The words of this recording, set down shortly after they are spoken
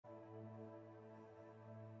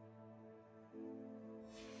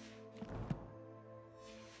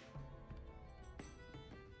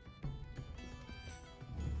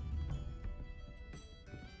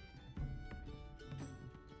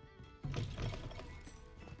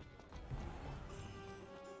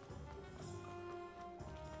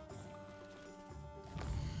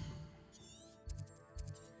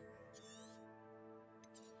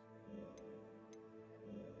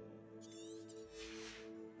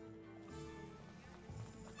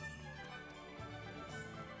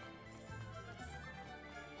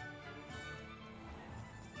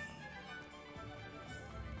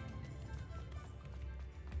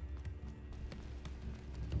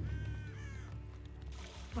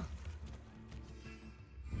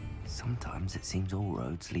Sometimes it seems all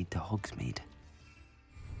roads lead to Hogsmeade.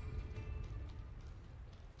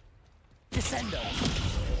 Descendo!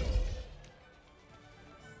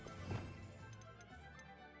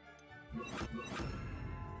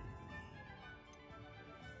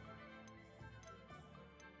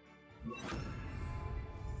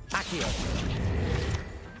 Accio!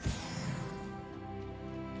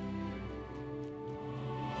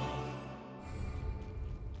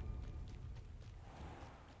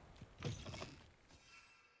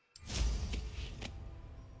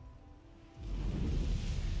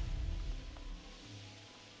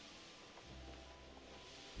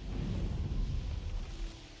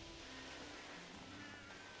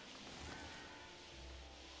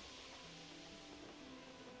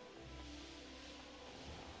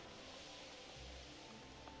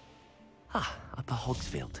 Ah, Upper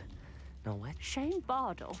Hogsfield. Now where? Shane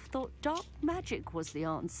Bardolph thought dark magic was the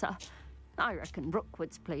answer. I reckon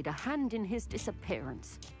Rookwood's played a hand in his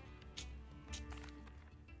disappearance.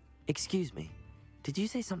 Excuse me, did you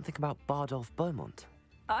say something about Bardolph Beaumont?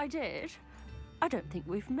 I did. I don't think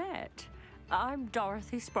we've met. I'm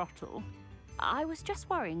Dorothy Sprottle. I was just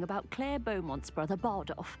worrying about Claire Beaumont's brother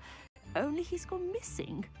Bardolph. Only he's gone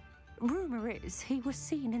missing. Rumour is he was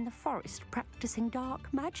seen in the forest practicing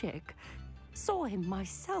dark magic. Saw him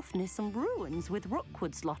myself near some ruins with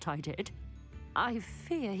Rookwood's lot I did. I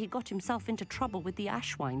fear he got himself into trouble with the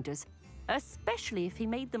Ashwinders, especially if he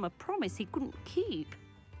made them a promise he couldn't keep.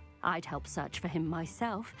 I'd help search for him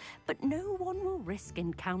myself, but no one will risk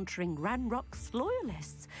encountering Ranrock's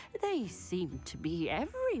loyalists. They seem to be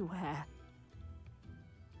everywhere.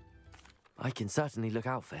 I can certainly look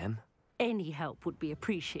out for him. Any help would be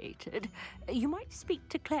appreciated. You might speak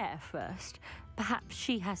to Claire first. Perhaps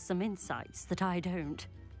she has some insights that I don't.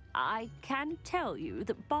 I can tell you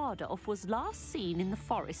that Bardolph was last seen in the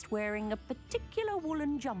forest wearing a particular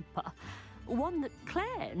woolen jumper, one that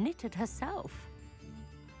Claire knitted herself.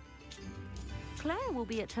 Claire will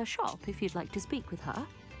be at her shop if you'd like to speak with her.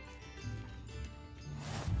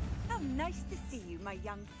 How nice to see you, my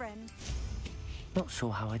young friend. Not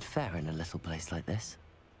sure how I'd fare in a little place like this.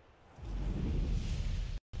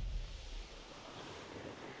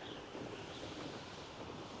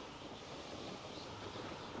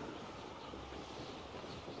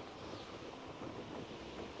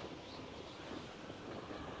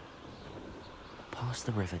 Past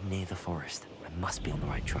the river near the forest. I must be on the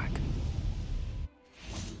right track.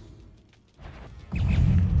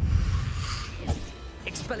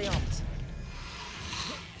 Expelliarmus!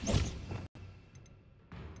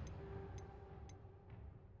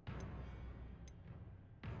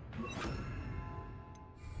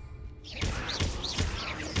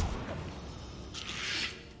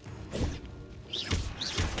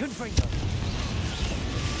 Confringo!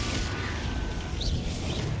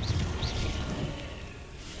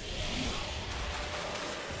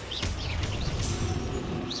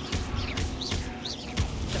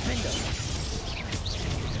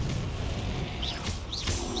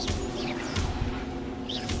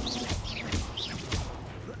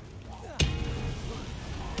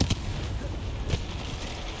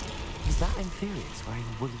 Is that Inferius wearing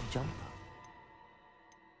a woolly jumper?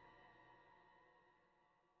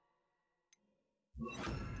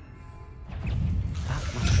 That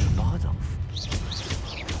must be Bardolph.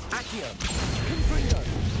 Accio! Confringo!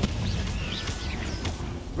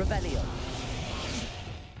 Rebellion!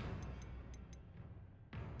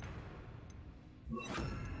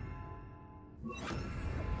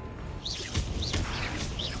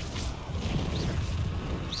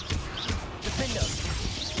 Defendo!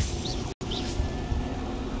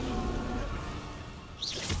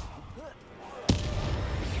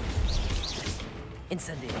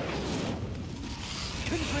 Incendio!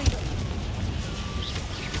 Confringo!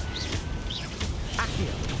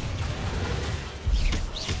 Accio!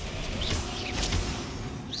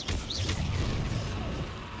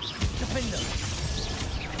 Defendo!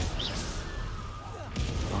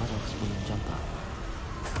 Bardolph's woolen jumper.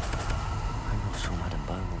 I'm not sure Madame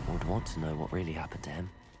Beaumont would want to know what really happened to him.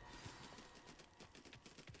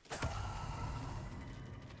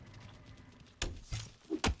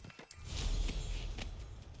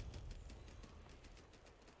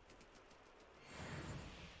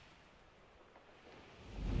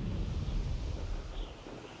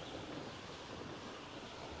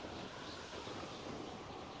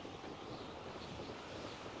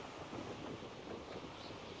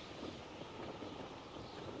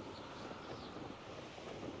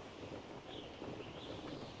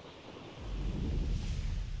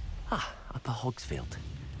 Ah, Upper Hogsfield.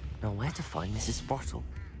 Now where to find Mrs. Sprottle?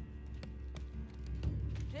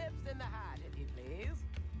 Tips in the hat, if you please.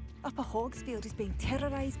 Upper Hogsfield is being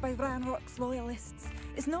terrorised by Ranrock's loyalists.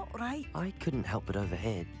 It's not right. I couldn't help but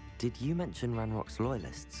overhear. Did you mention Ranrock's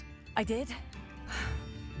loyalists? I did.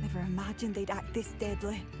 Never imagined they'd act this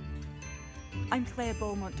deadly. I'm Claire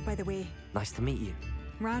Beaumont, by the way. Nice to meet you.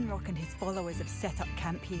 Ranrock and his followers have set up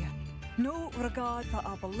camp here. No regard for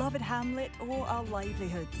our beloved hamlet or our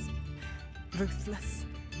livelihoods. Ruthless.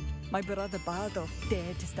 My brother Bardolph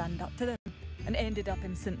dared to stand up to them and ended up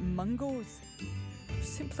in St. Mungo's.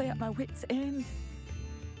 Simply at my wit's end.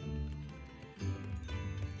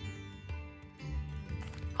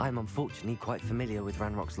 I'm unfortunately quite familiar with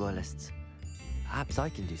Ranrock's loyalists. Perhaps I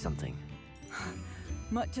can do something.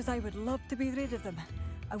 Much as I would love to be rid of them,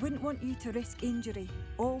 I wouldn't want you to risk injury,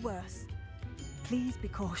 or worse. Please be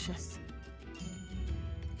cautious.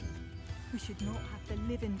 We should not have to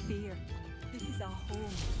live in fear. This is our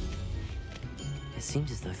home. It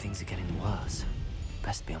seems as though things are getting worse.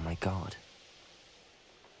 Best be on my guard.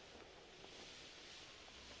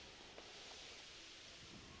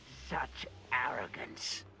 Such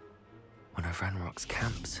arrogance. One of Ranrock's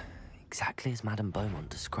camps, exactly as Madame Beaumont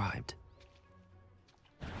described.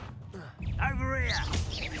 Over here!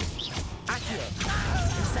 Accio!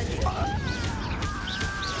 Incendio!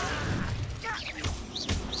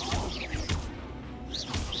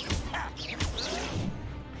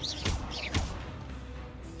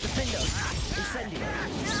 Defendo! Incendio!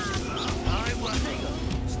 I will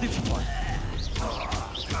stupefy!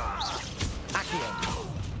 Accio!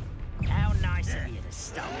 How nice of you to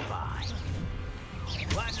stop by.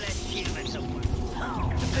 One less human to work.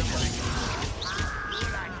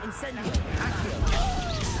 Incendio! Accio!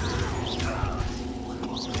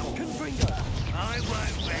 Confringo! I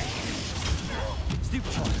won't rest.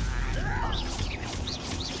 Stupefy!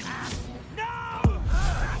 No!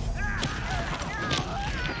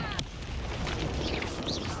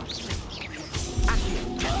 Accio!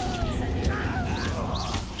 Incendio!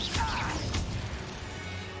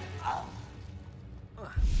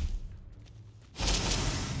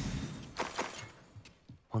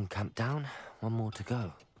 One camp down, one more to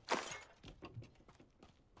go.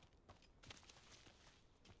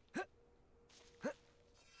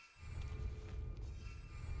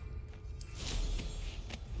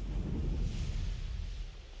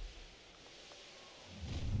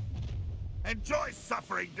 Enjoy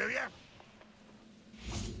suffering, do you?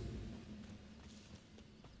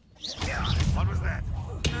 What was that?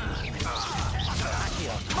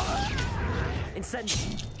 Accio!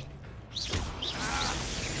 Incendio!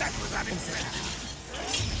 That was unexpected.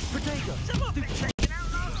 Protego! Someone been taken out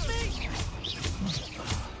last week!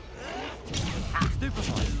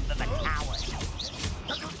 Stupefy! The coward!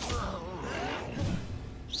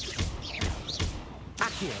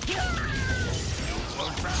 Accio!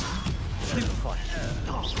 Stupefy!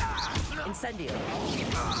 Incendio!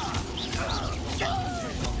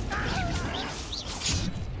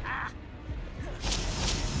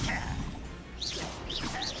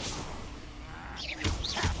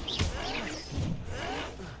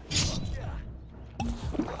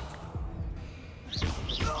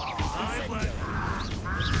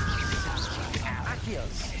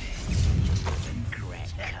 Regret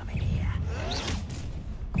coming here.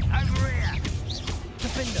 Over here!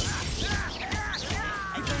 Defendo!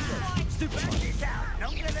 Stupefy! This out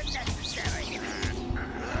longer than necessary.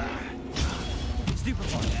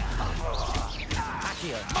 Stupefy!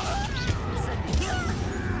 Accio!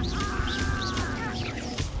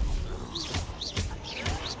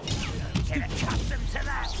 Get accustomed to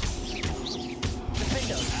that!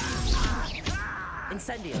 Defendo!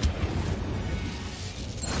 Incendio!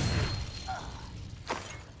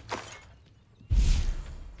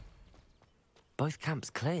 Both camps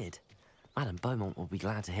cleared. Madame Beaumont will be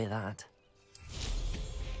glad to hear that.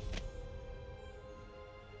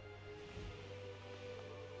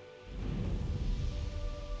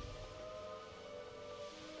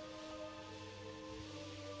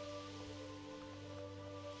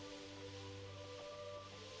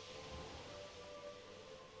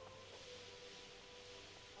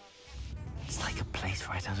 It's like a place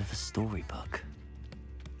right out of a storybook.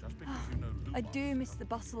 I do miss the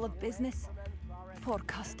bustle of business. Poor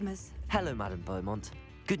customers. Hello, Madame Beaumont.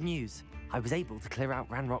 Good news. I was able to clear out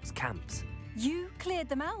Ranrock's camps. You cleared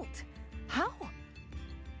them out? How?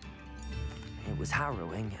 It was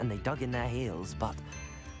harrowing, and they dug in their heels, but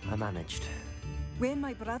I managed. When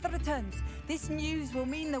my brother returns, this news will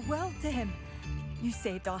mean the world to him. You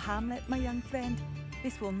saved our hamlet, my young friend.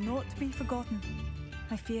 This will not be forgotten.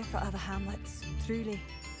 I fear for other hamlets, truly.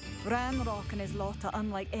 Ranrock and his lot are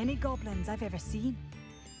unlike any goblins I've ever seen.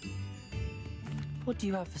 What do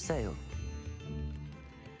you have for sale?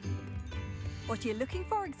 What are you looking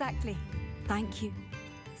for exactly? Thank you.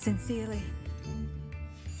 Sincerely.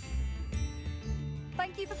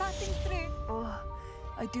 Thank you for passing through. Oh,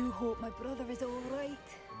 I do hope my brother is all right.